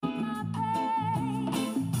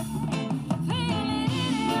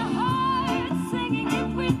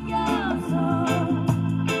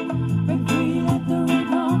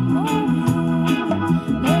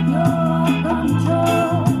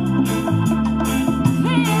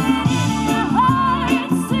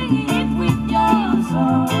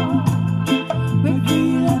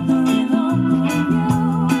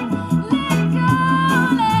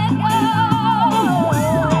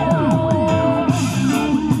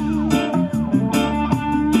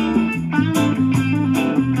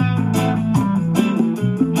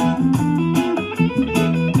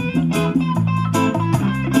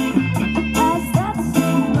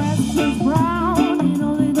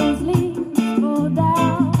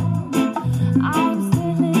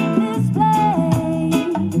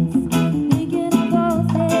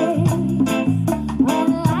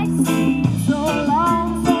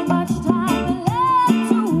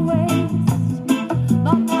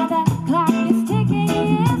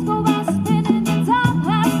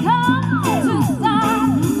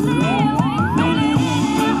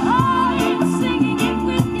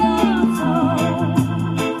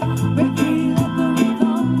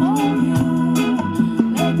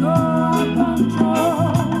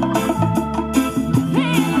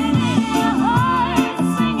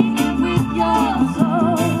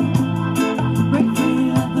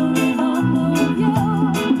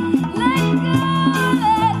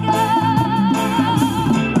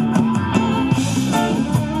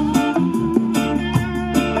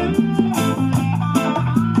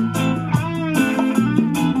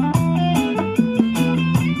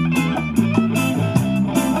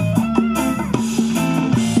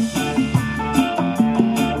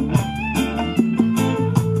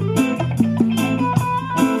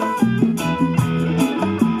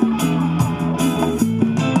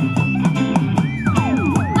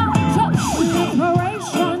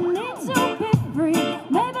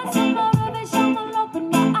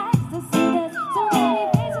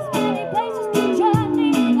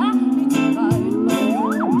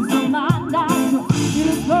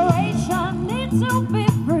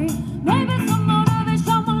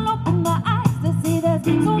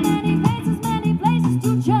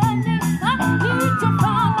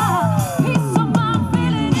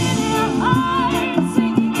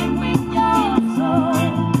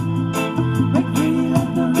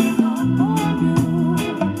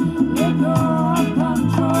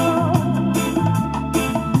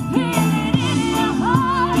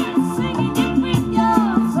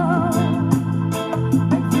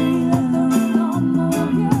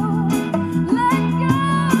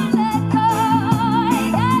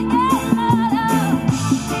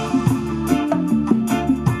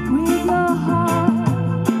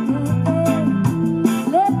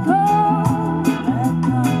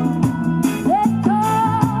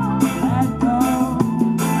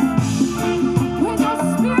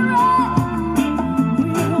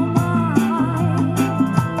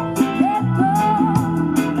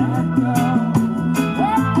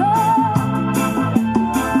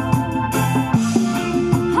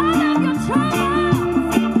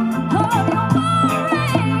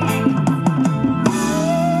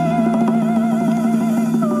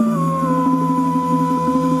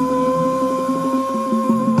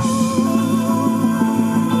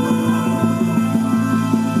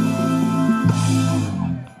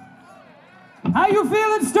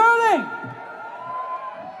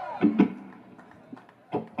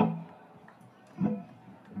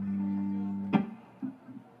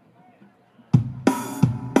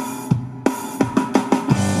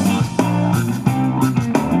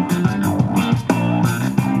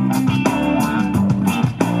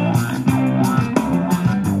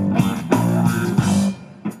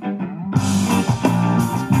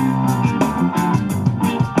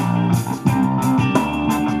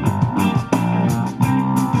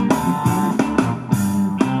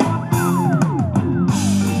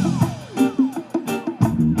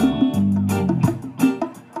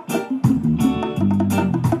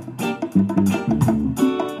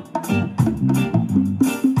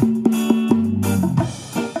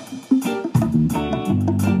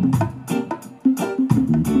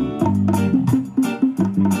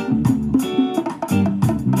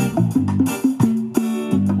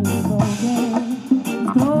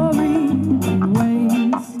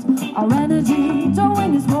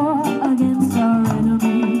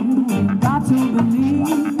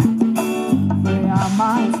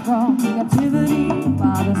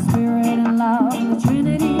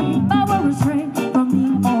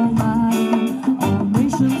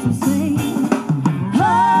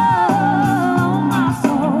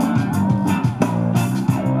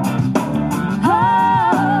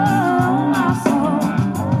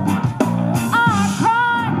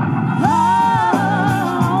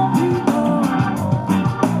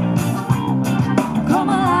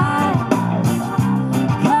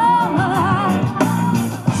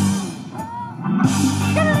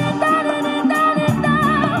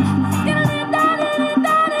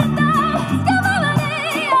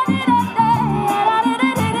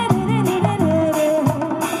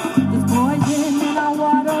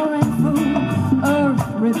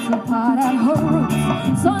ripped apart at her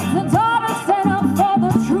roots. Sons and daughters stand up for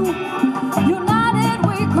the truth. United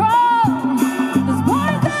we grow. There's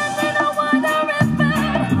poison in the water river.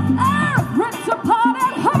 Earth ripped apart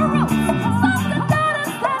at her roots. Sons and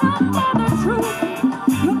daughters stand up for the truth.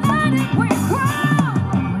 United we grow.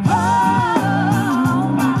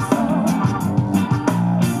 Oh, my soul.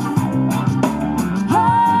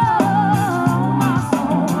 Oh, my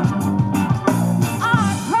soul.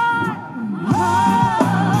 I cry.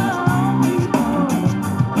 Oh, people.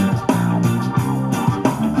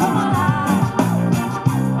 Come alive.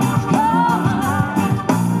 Come alive.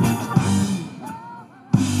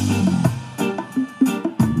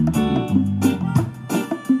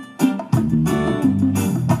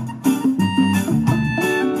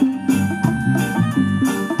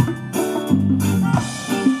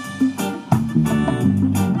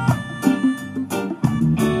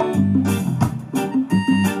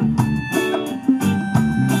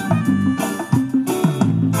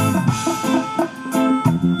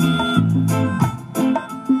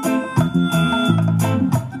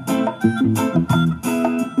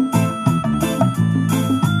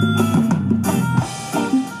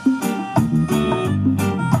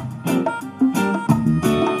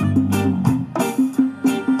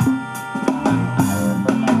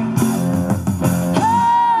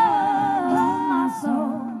 Oh, my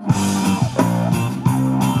soul.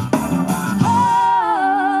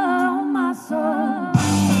 Oh, my soul.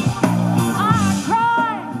 I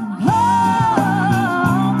cry.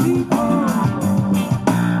 Oh, people.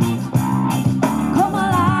 Come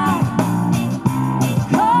alive.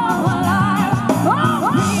 Come alive.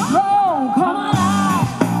 Oh, people. Come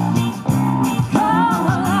alive. Come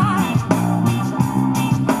alive.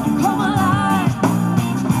 Come alive.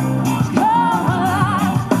 Come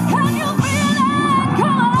alive. Can you feel it?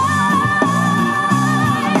 Come alive.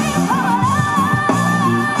 Come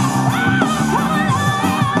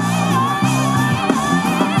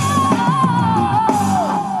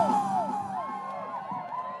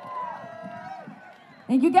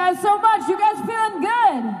Thank you guys so much. You guys feeling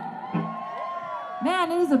good?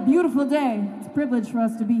 Man, it is a beautiful day. It's a privilege for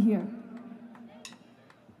us to be here.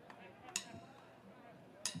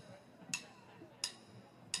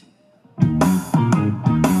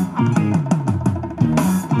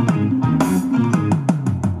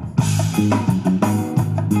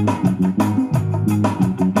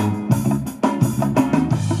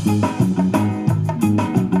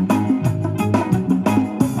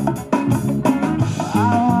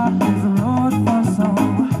 I walked this road for so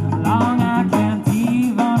long I can't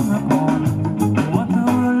even recall what the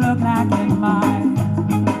world looked like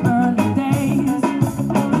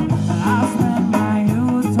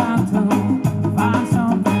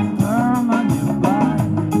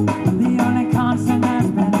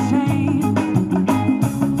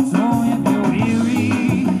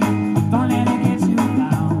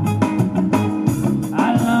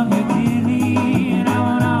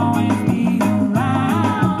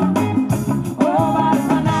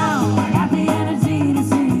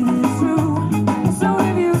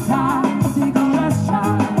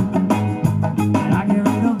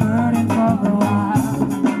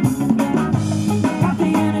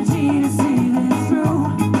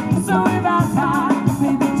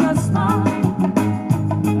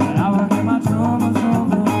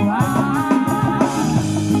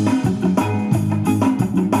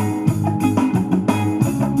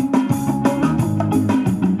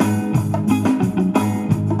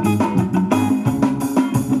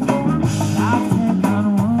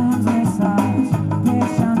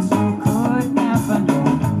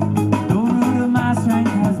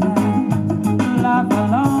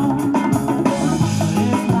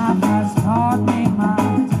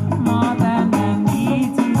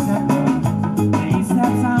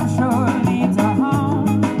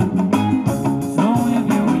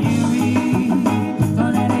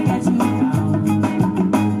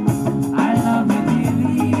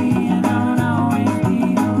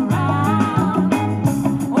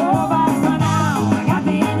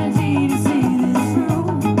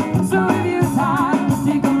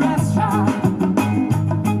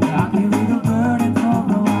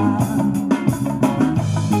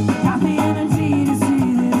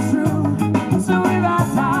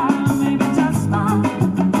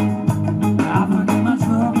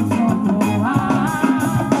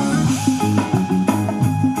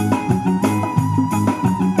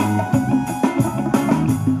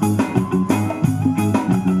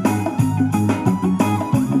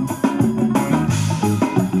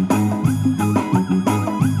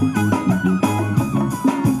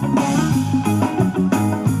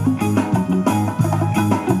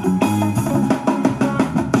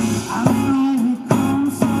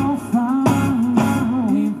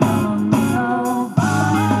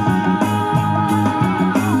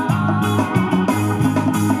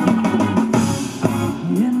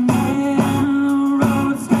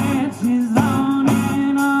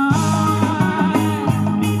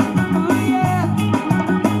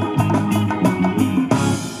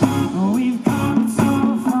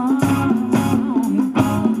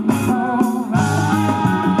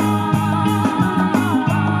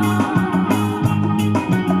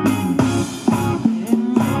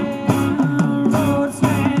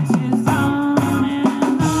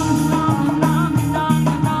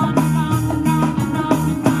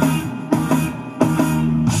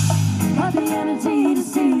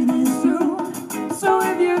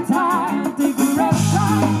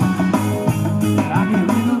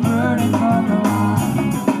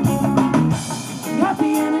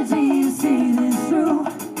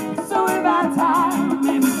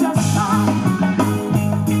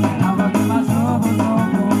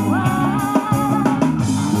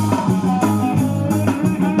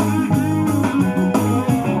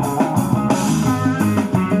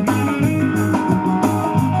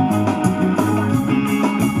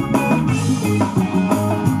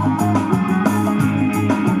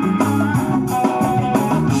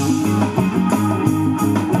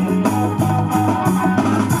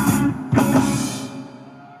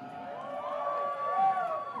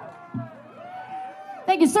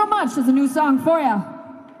Thank you so much. There's a new song for you.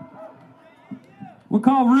 We're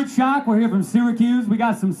called Root Shock. We're here from Syracuse. We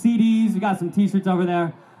got some CDs. We got some T-shirts over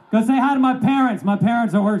there. Go say hi to my parents. My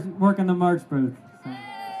parents are working the merch booth. So.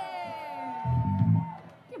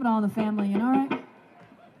 Give it all in the family, you know, right?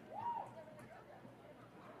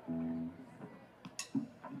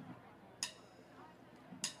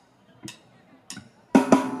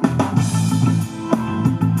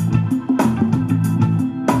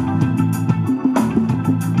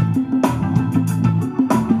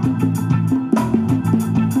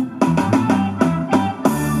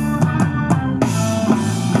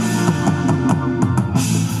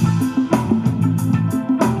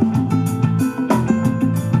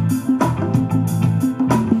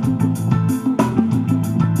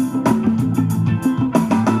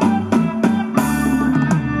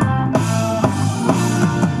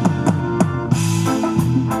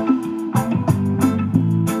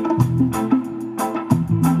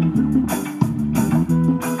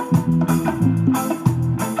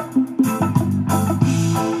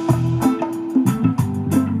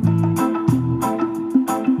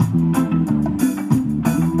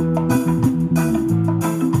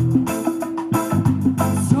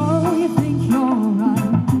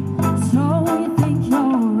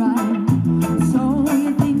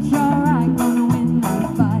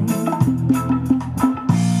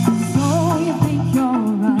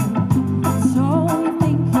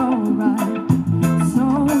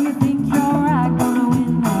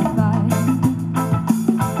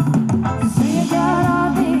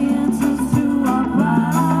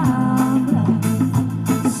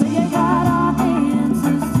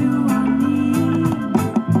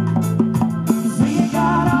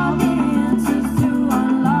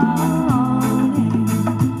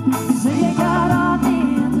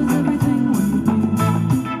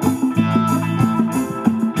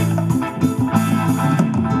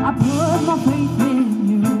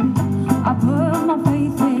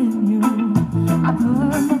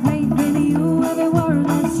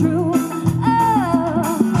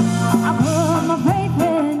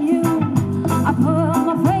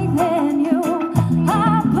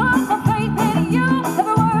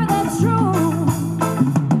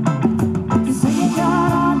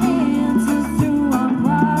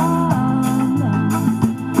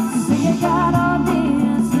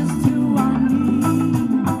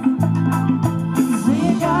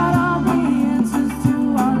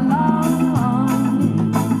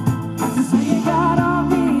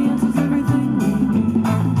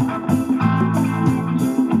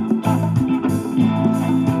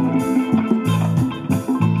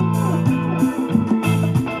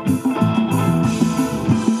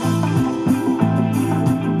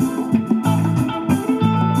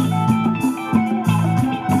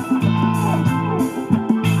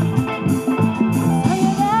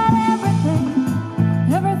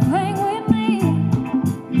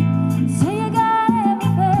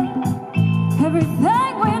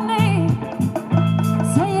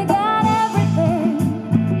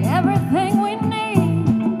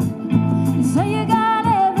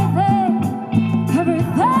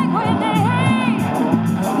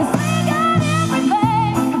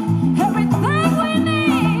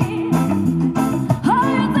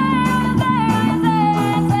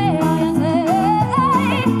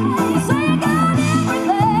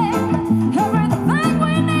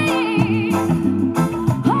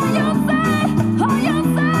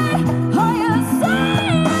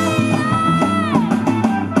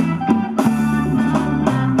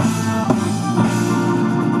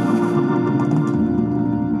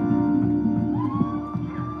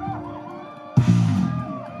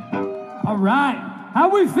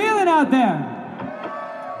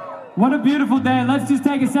 What a beautiful day. Let's just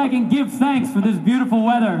take a second, give thanks for this beautiful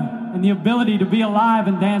weather and the ability to be alive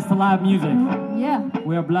and dance to live music. Yeah.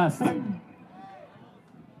 We are blessed.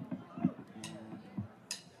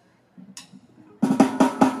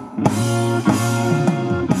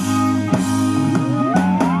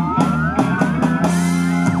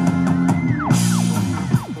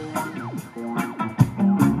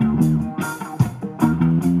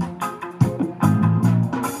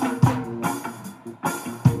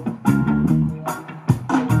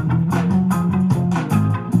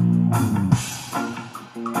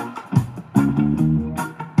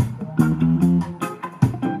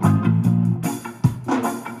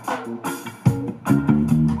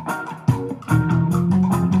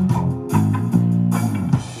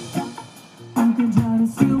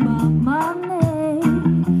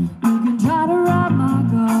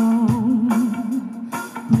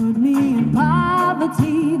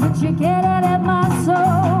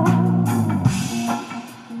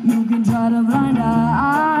 You can try to blind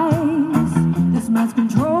our eyes. This man's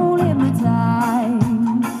control hypnotize.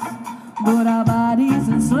 But our bodies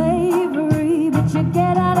in slavery. But you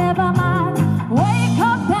get out of our mind. Wake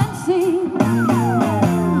up and see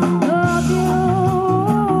the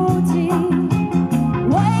beauty.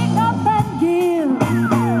 Wake up and give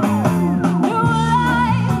new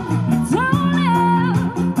life to live.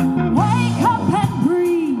 Wake up and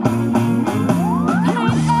breathe.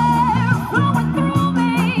 Clean air flowing through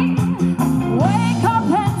me. Wake up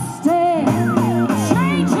and stay.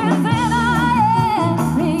 Changes in our hands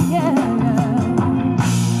begin.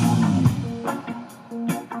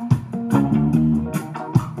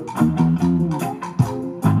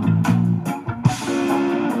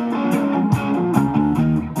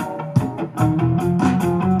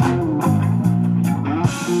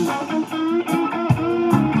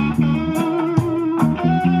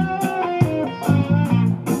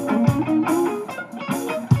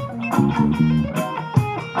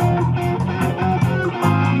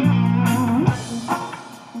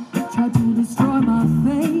 Try to destroy my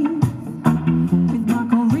faith with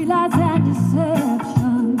mockery, lies and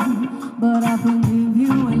deception. But I forgive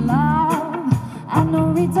you in love and no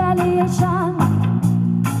retaliation.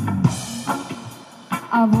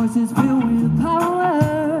 Our voices filled with power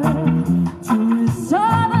to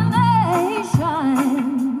restore the nation,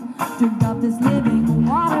 to drop this living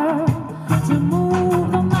water, to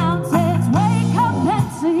move the mountains. Wake up and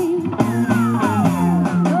see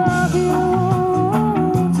the beauty.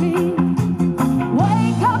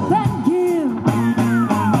 Wake up and give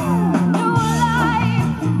new life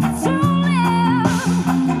to live.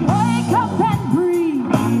 Wake up and breathe.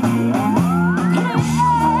 Clean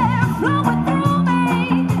air flowing through me.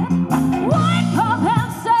 Wake up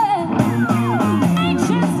and send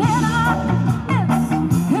ancients in our midst.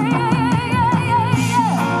 Yeah, yeah, yeah,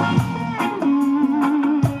 yeah.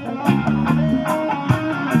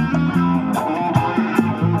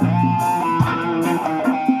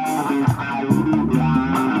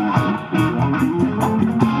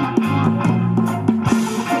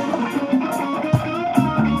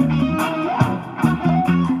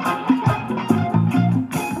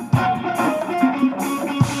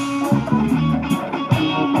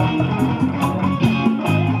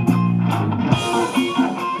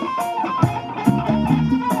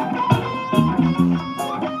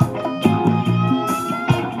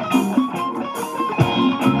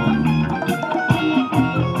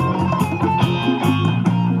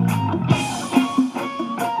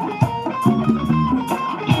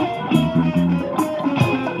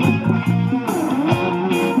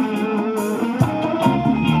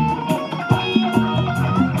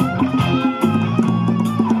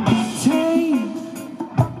 Change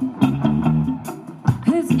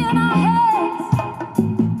is in our heads.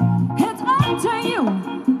 It's up to you.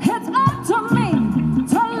 It's up to me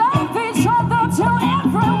to love each other till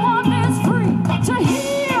everyone is free. To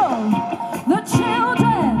heal the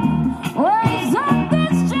children, raise up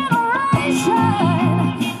this generation.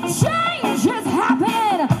 Change is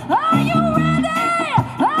happening. Are you ready?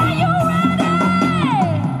 Are you ready?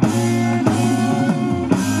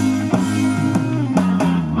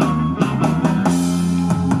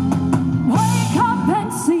 Wake up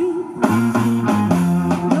and see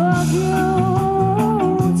the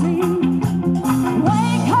beauty.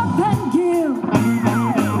 Wake up and give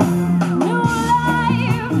new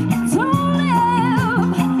life to live.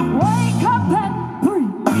 Wake up and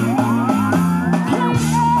breathe. Clean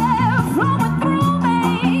air flowing through me.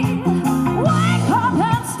 Wake up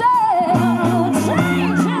and stay.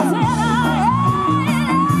 Changes in our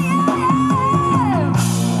head.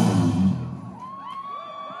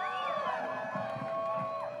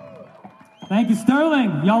 Thank you,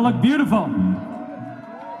 Sterling. Y'all look beautiful.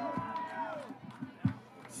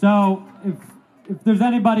 So, if there's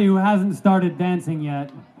anybody who hasn't started dancing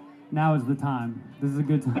yet, now is the time. This is a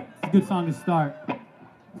good time. It's a good song to start.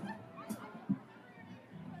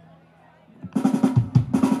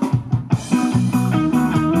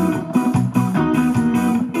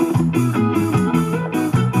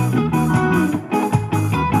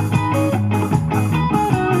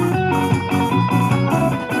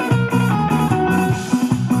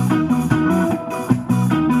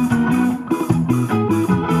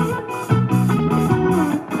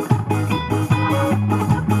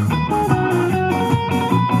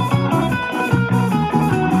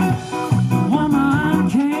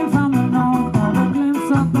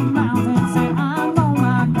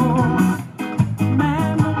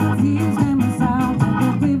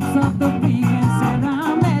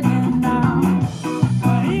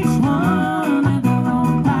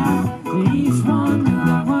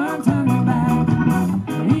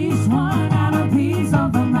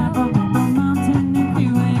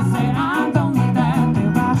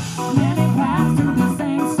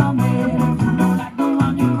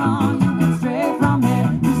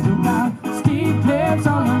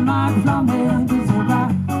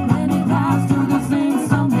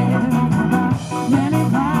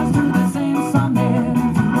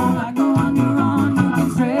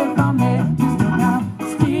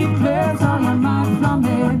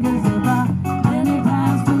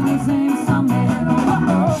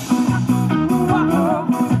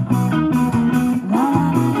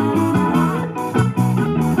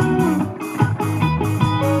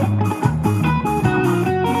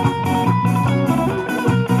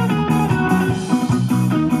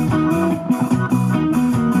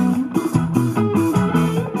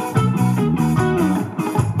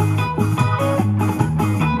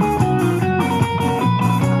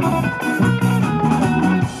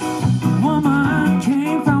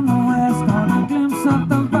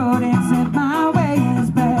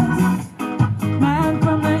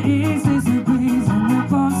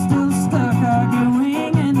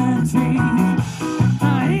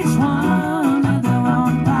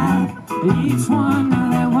 Each one knew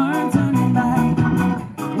they weren't turning back.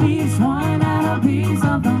 Each one had a piece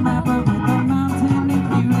of the map, but with the mountain in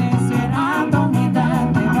view, they said, I don't need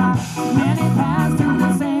that. There are many paths to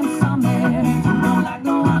the same summit. If you don't like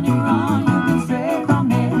the one you're on, you can stray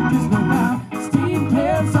from it. Just look out, steep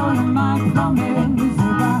cliffs, so you might plummet. There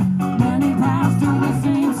are many paths to the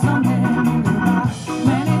same summit. There are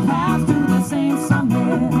many paths to the same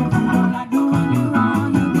summit. If you don't like the one you're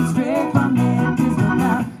on, you can stray from it. Just look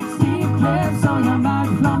out, steep cliffs, so you might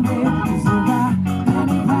plummet. There are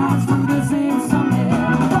many paths to the same summit.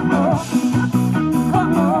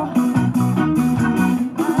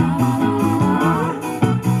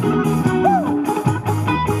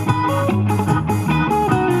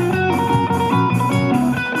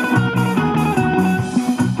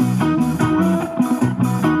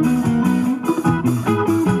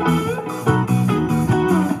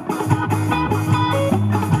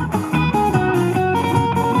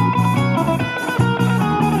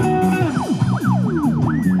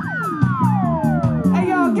 Hey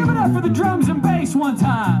y'all, give it up for the drums and bass one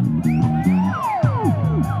time.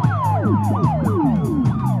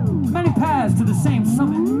 Many paths to the same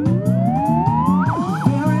summit.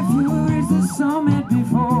 Very few is the summit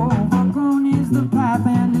before. Overgrown is the path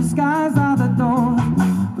and the skies are the door.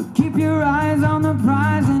 But keep your eyes on the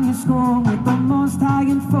prize and your score. With the most high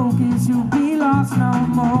in focus, you'll be lost no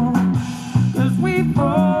more. 'Cause we've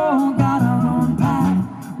all got our own path.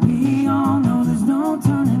 We all know there's no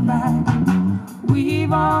turning back.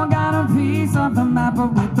 We've all got a piece of the map,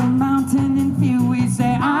 but with the mountain in view, we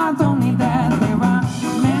say, I don't need that. There are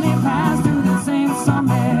many paths to the same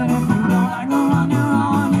summit. If you don't like the one you're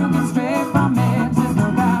on, you can stray from it. Just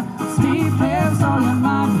look out, steep cliffs, or you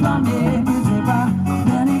might plummet. 'Cause there are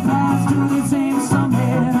many paths to the same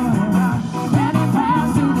summit. There are many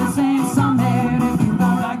paths to the same summit. If you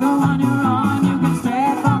don't like the one you're on, you can stray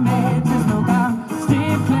from it. Just look out,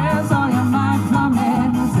 steep cliffs, or you might plummet.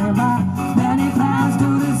 'Cause there are many paths to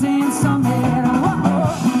the same summit.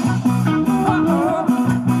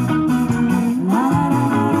 La, la, la,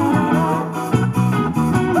 la, la,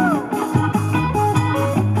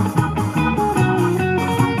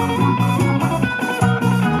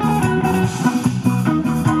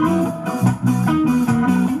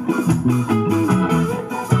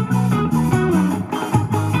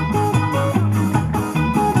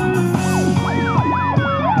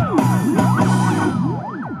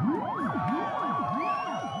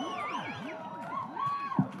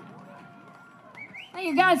 Thank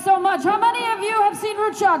you guys so much. How many of you have seen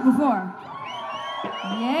Root Shock before?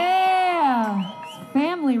 Yeah, it's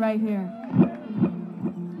family right here.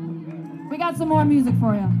 We got some more music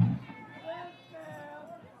for you.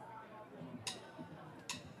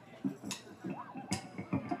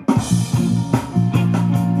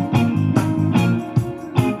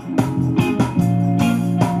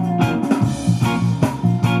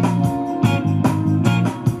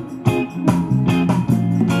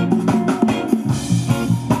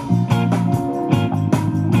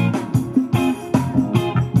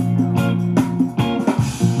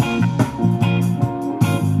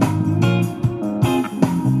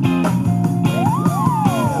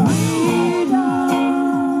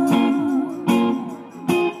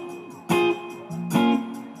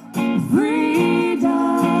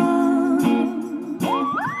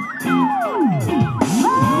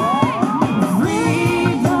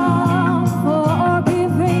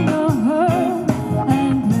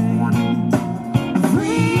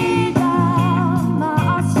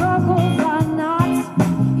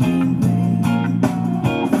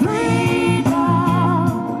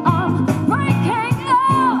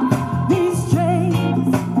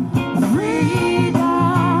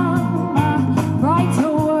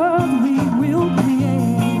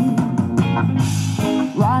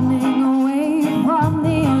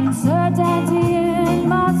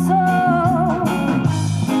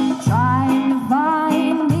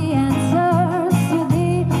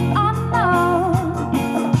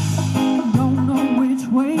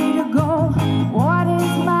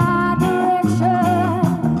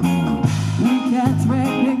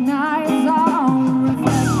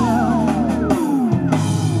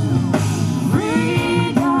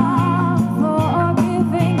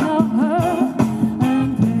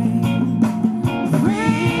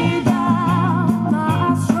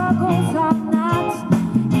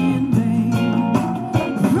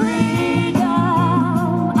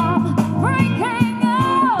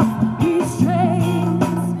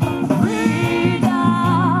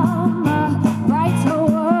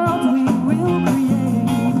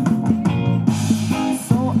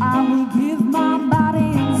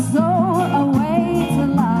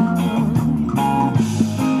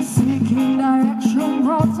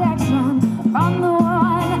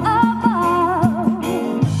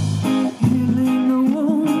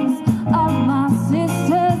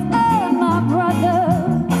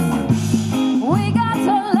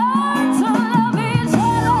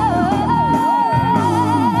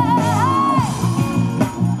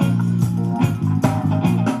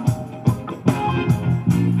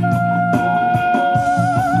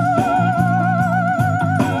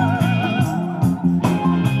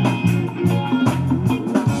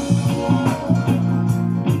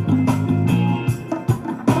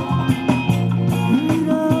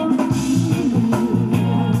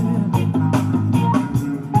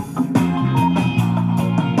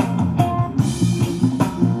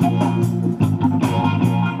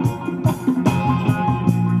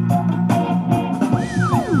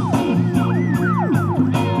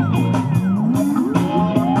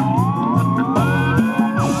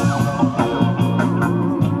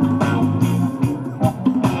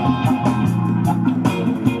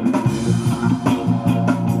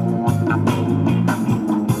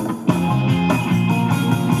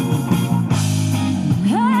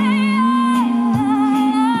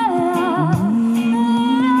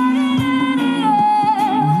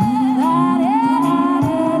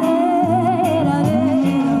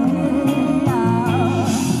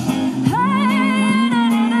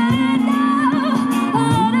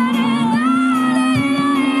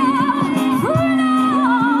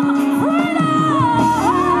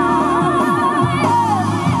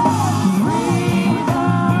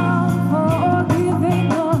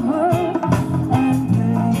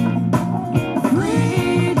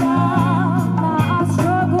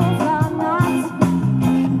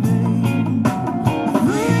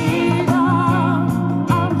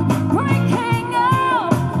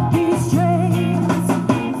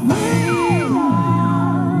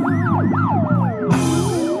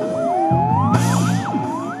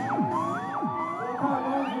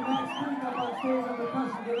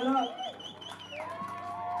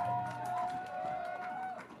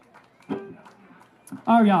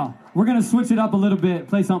 All right, y'all. We're gonna switch it up a little bit,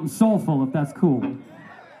 play something soulful if that's cool.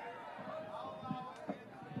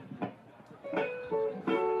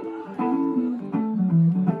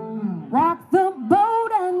 Rock the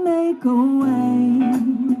boat and make a way.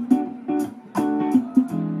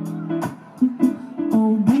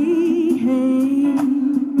 Oh, behave.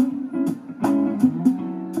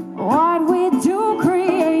 What we do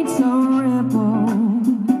creates a ripple.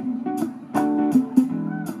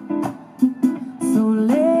 So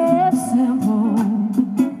live simple.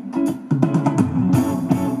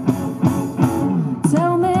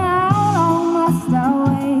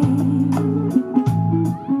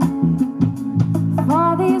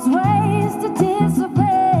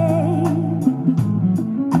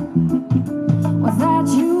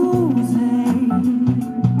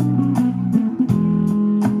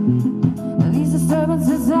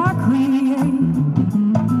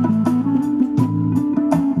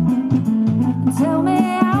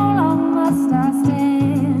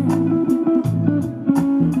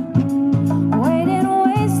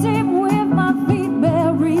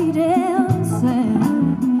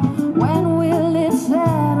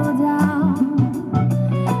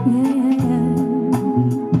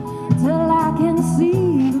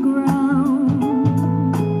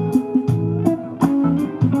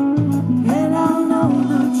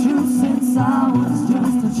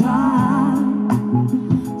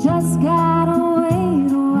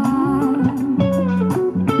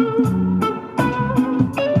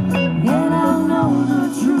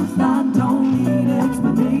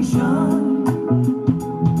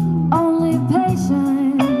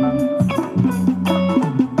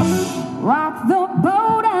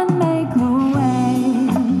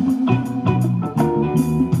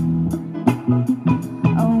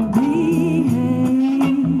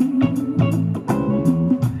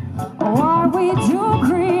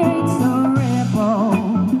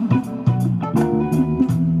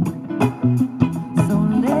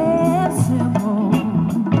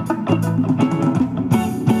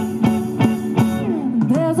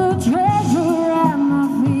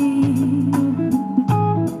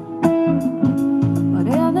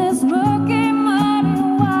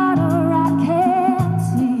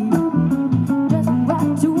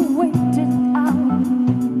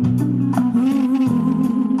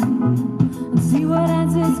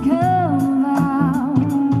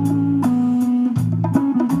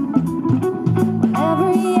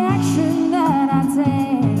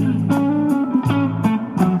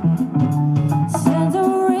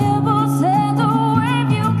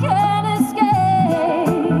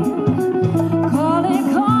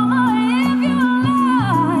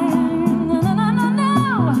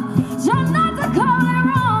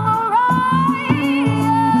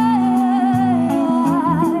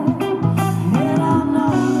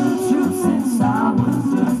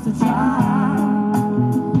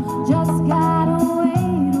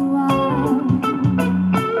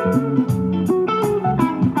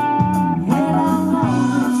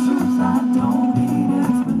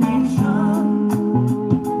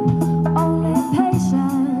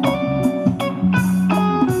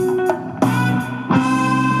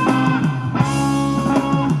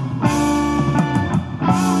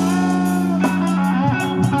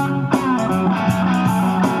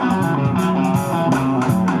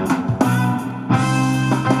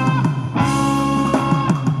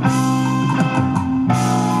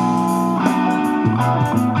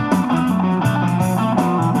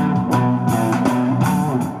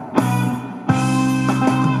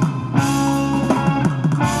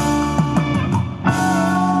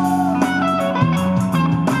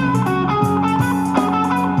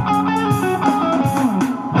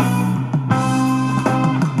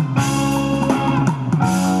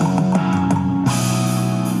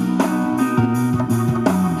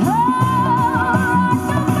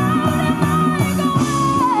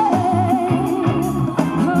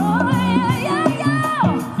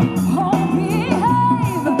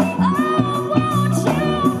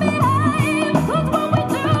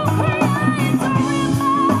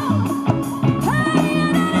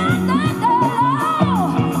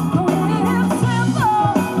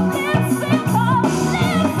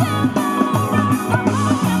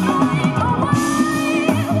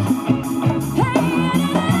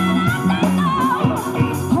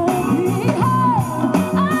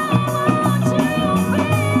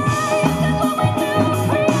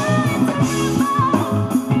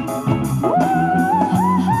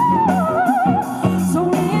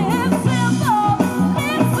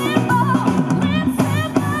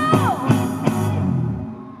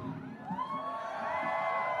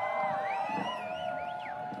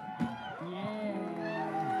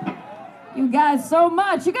 guys so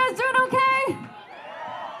much. You guys doing okay?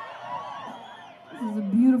 This is a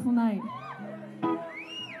beautiful night.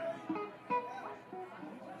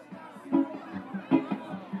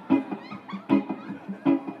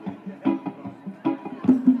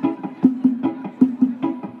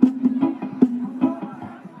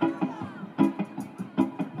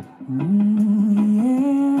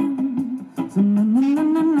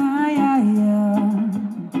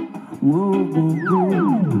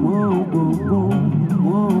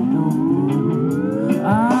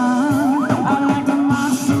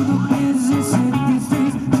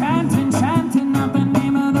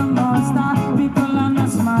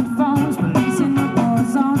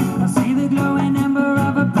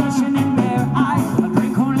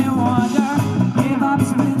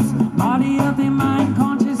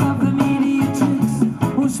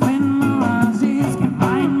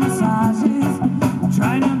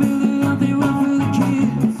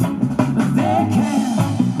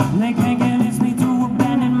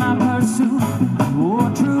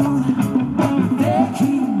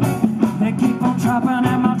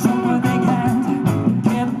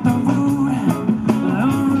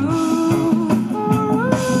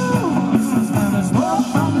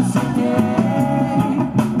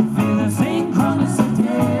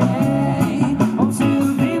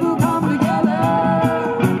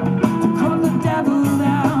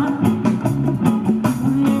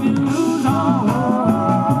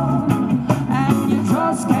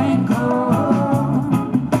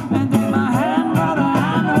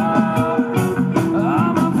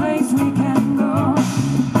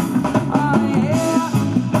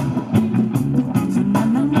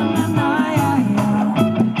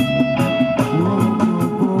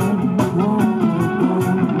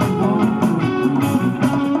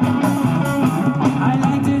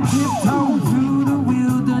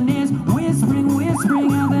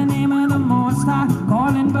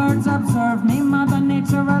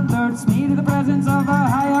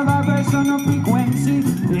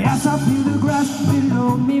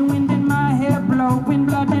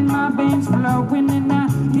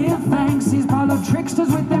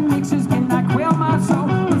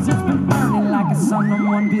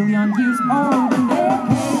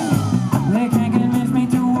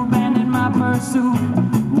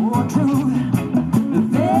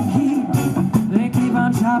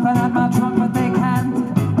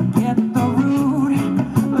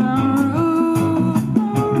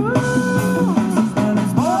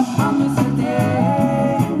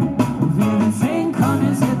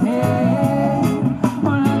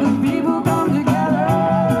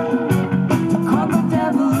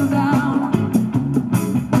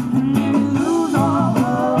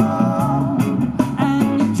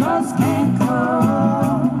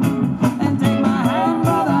 And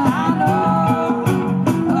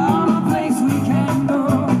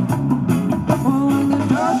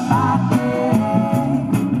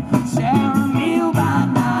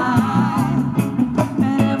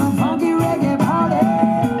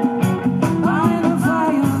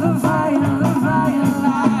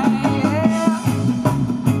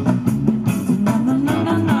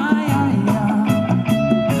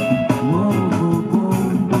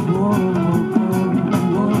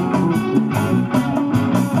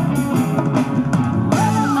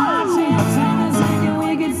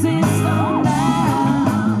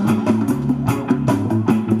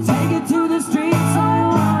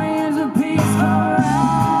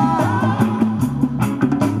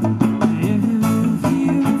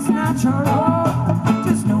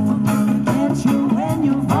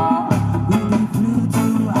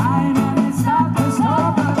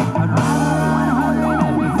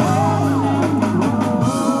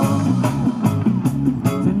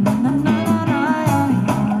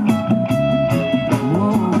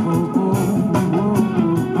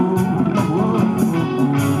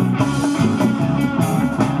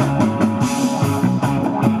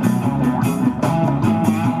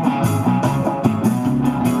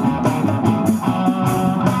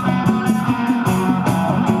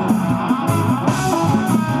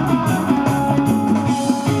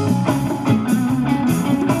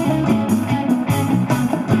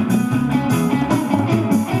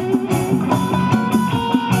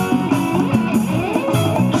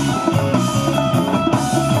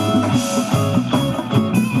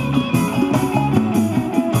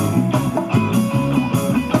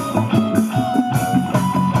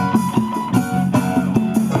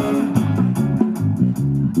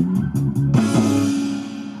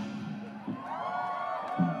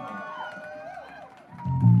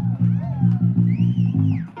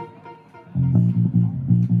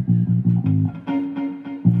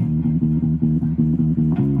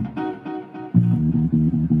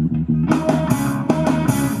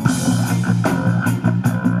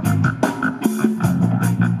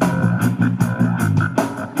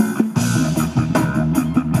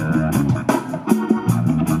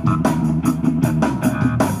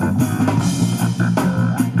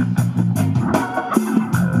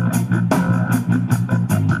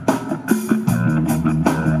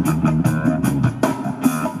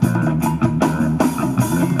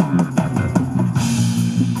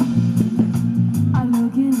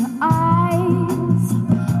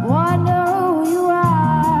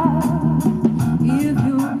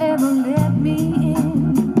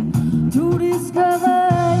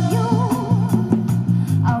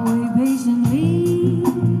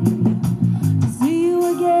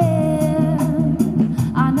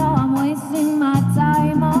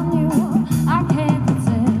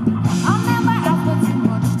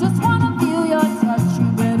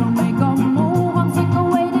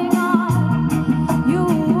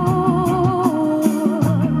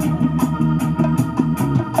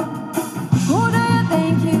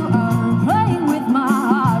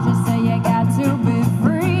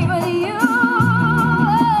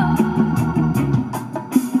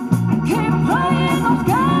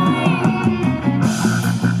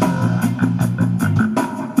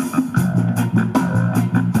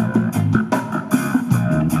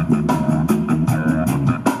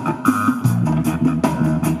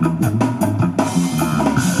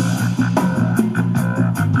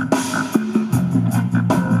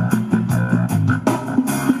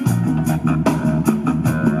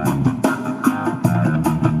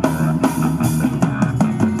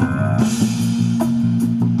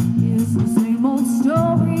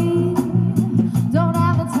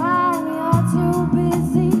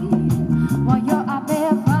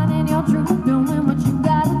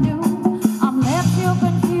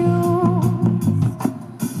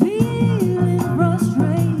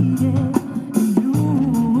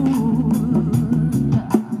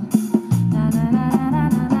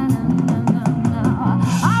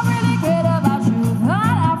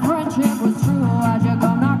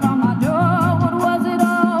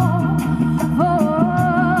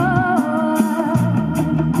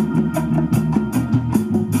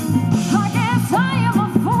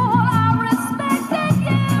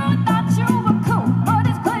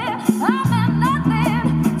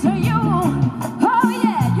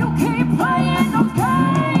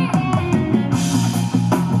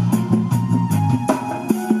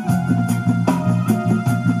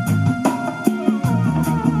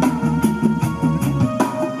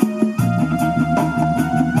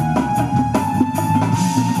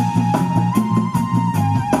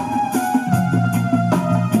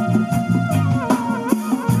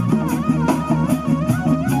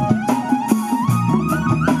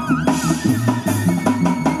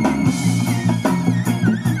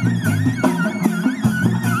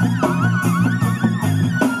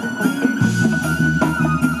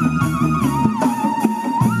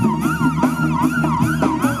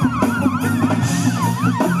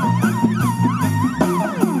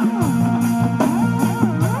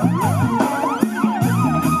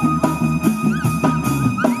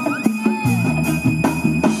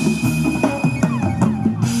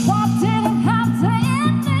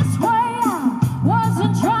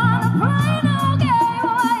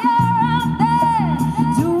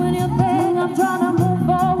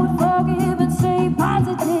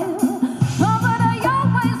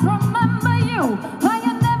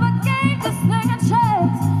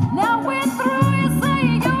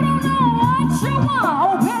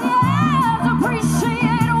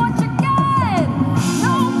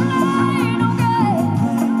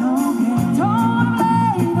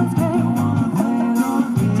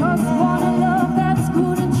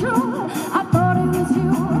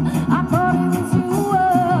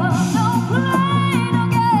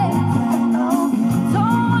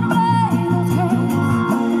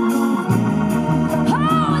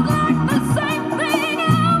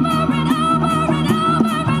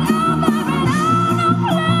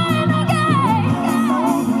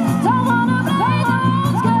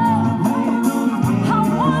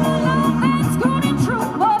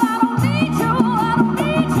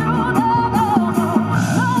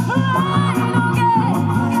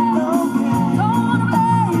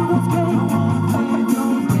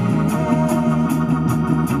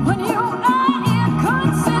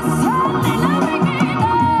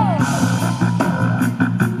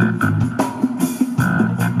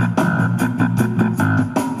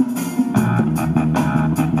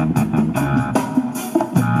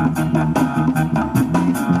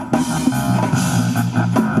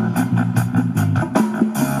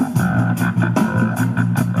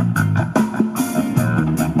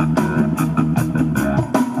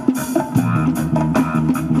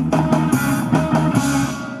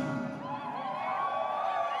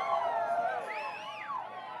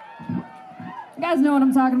know what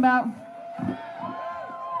I'm talking about.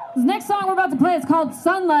 This next song we're about to play is called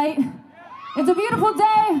Sunlight. It's a beautiful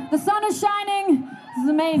day. The sun is shining. This is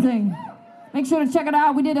amazing. Make sure to check it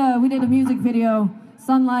out. We did a music video.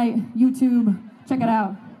 Sunlight, YouTube. Check it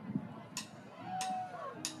out.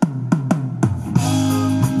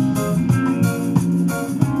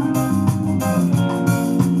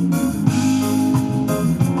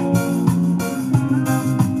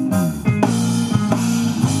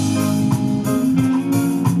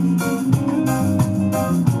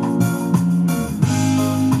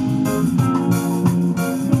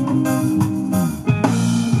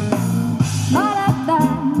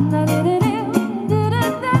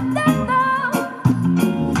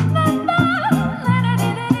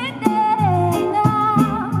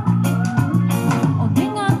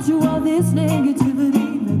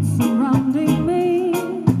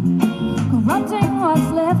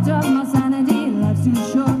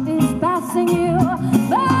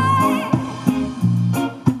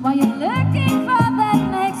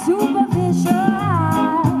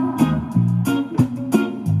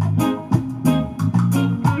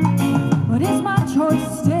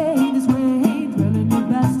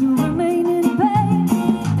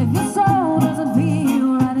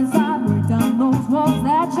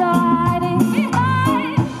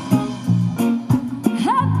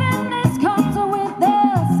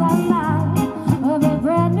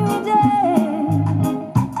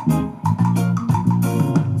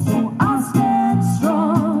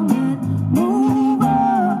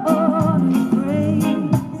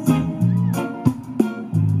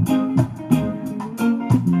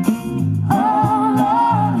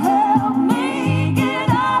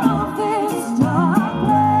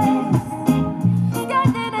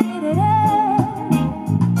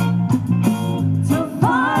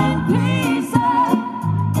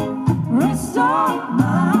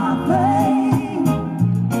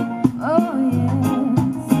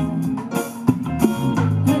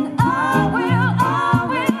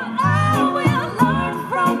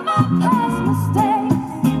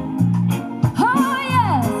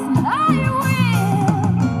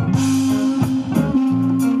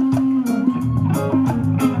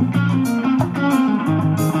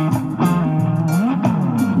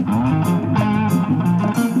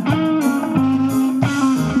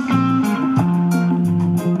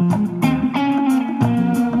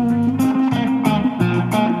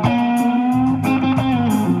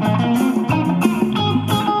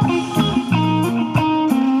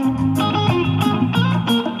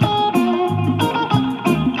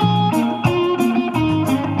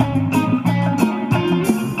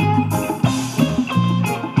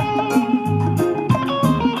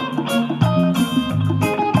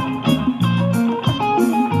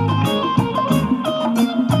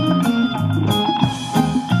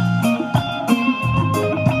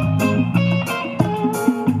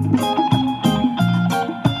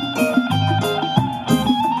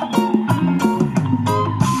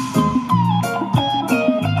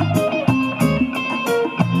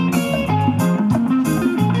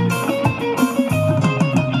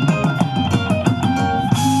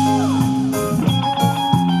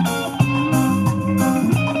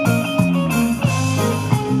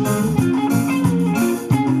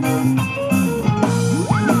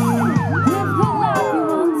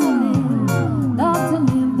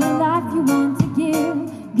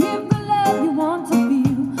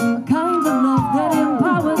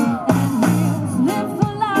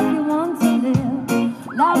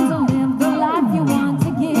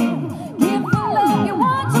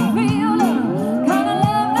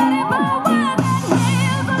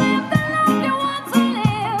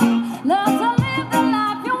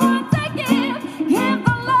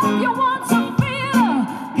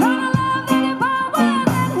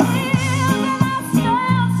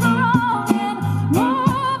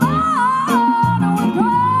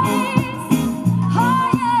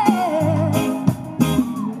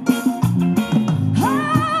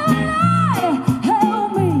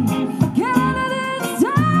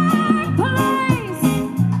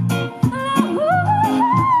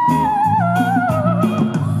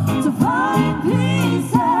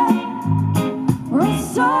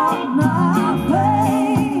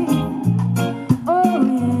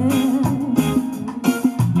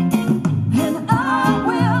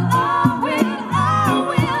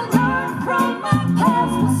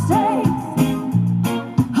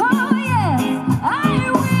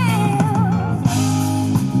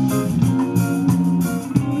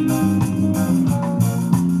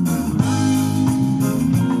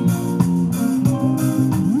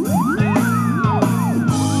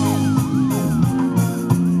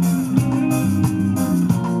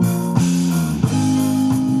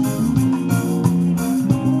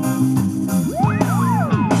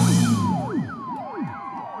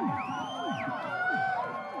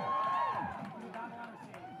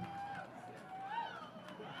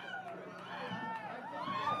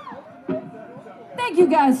 Thank you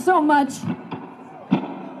guys so much.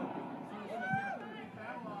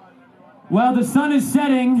 Well, the sun is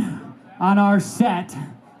setting on our set,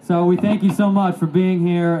 so we thank you so much for being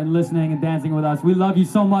here and listening and dancing with us. We love you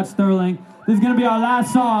so much, Sterling. This is going to be our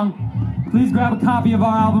last song. Please grab a copy of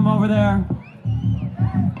our album over there.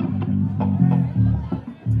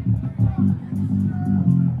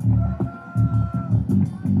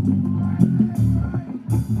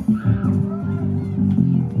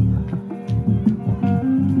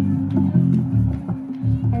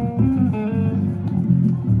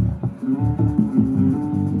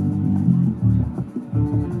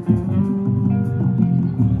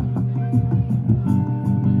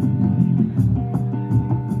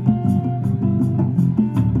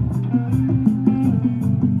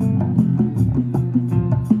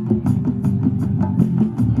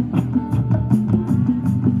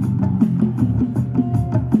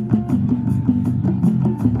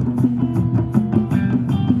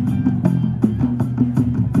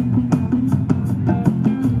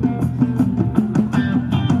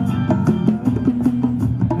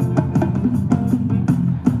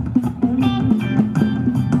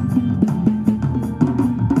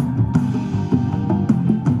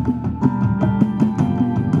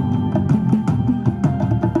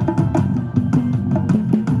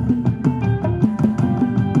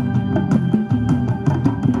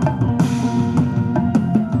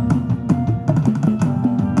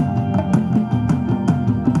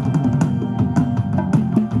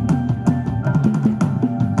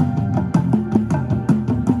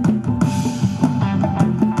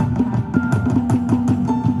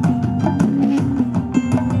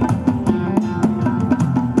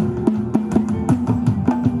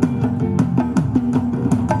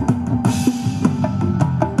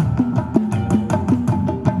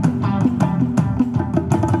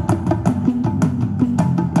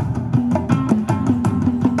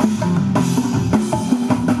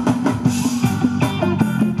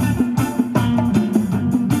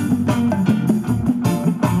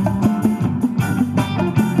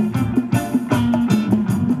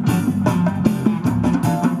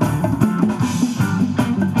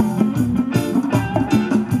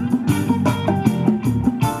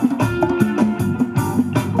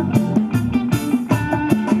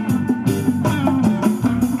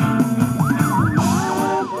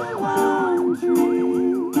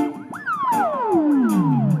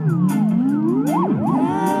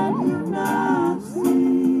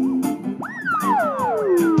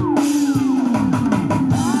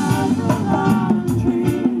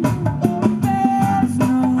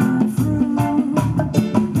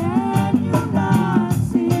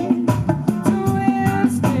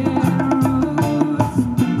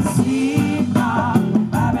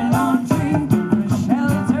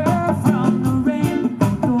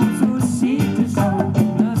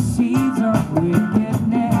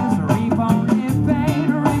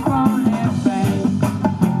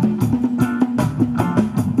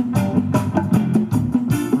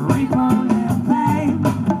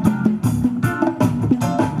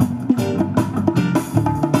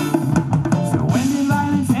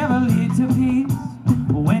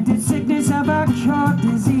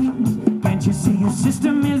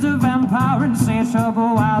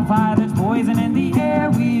 insatiable wildfire that's poisoning the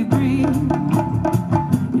air we breathe.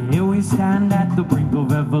 Here we stand at the brink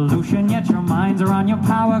of evolution, yet your minds are on your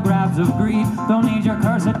power grabs of greed. Don't need your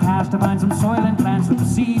cursed past to find some soil and plants with the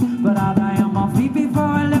seed, but I'll die on my feet before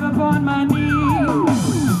I live upon my knees.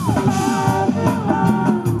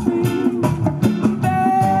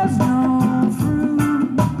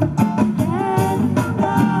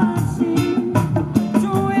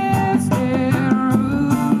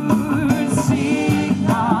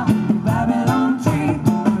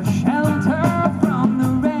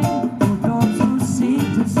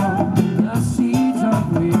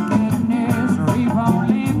 Reap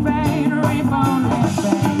only pain, reap only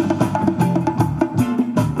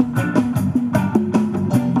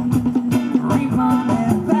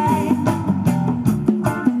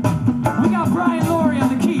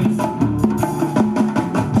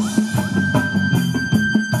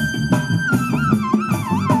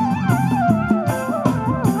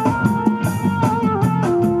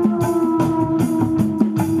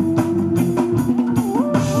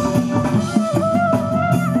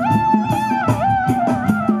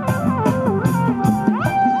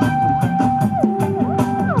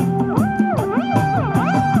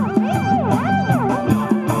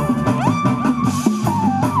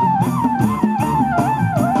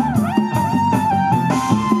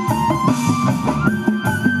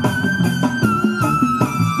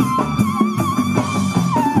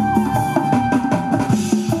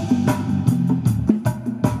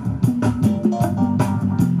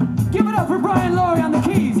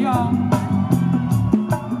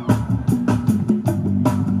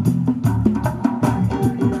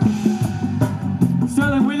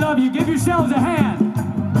you. Give yourselves a hand.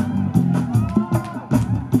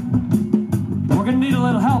 We're gonna need a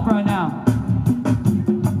little help right now.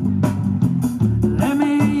 Let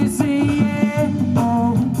me hear you say yeah,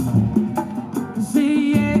 oh. Say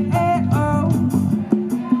yeah, oh.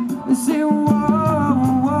 Say whoa,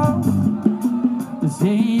 whoa.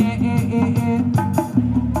 Say yeah,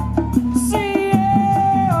 say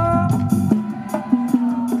yeah, oh.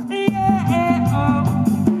 Yeah, oh.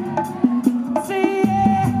 Say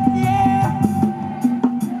yeah,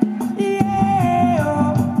 yeah,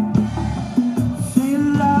 oh. Say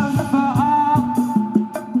love for all.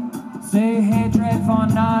 Say hatred for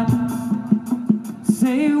none.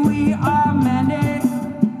 Say we are many.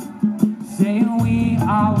 Say we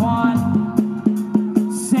are one.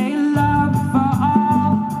 Say love for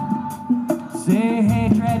all. Say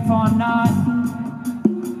hatred for none.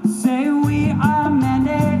 Say we are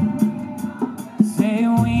many. Say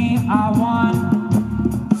we are one.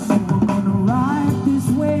 So we're gonna ride this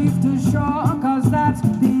wave to shore, 'cause that's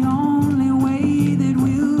the only way that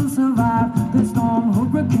we'll survive the storm.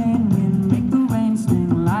 Hurricane wind make the rain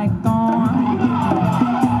sting like thorn.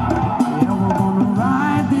 Yeah, we're gonna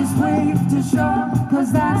ride this wave to shore,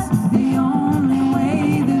 'cause that's the only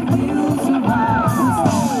way that we'll survive the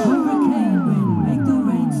storm. Hurricane wind make the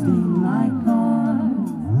rain sting like thorn.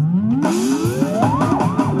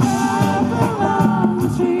 Babylon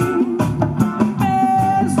tree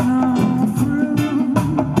bears no fruit.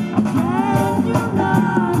 Can you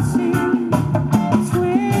not see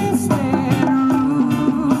twisted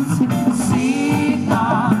roots? Seed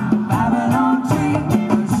on Babylon tree,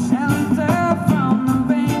 a shelter from the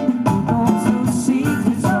rain. Those who seek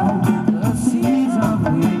to sow the seeds of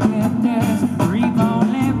wickedness, reap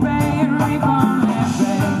only pain, reap only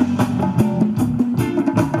pain.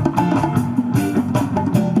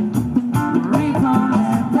 Reap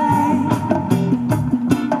only pain.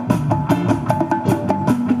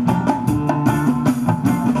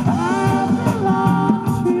 Babylon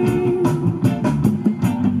tree,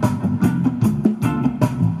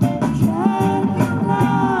 can you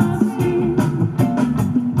not see?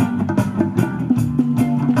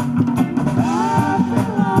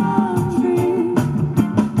 Babylon tree,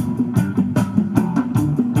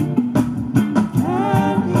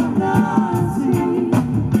 can you not see?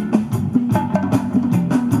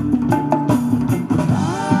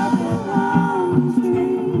 Babylon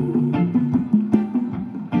tree,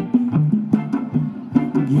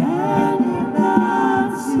 can you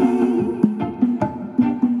not see?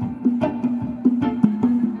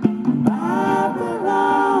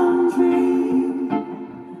 Babylon tree,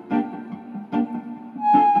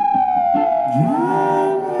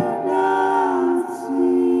 can you not see?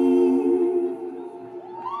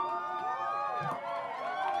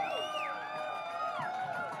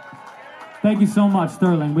 Thank you so much,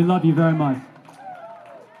 Sterling. We love you very much.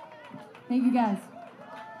 Thank you guys.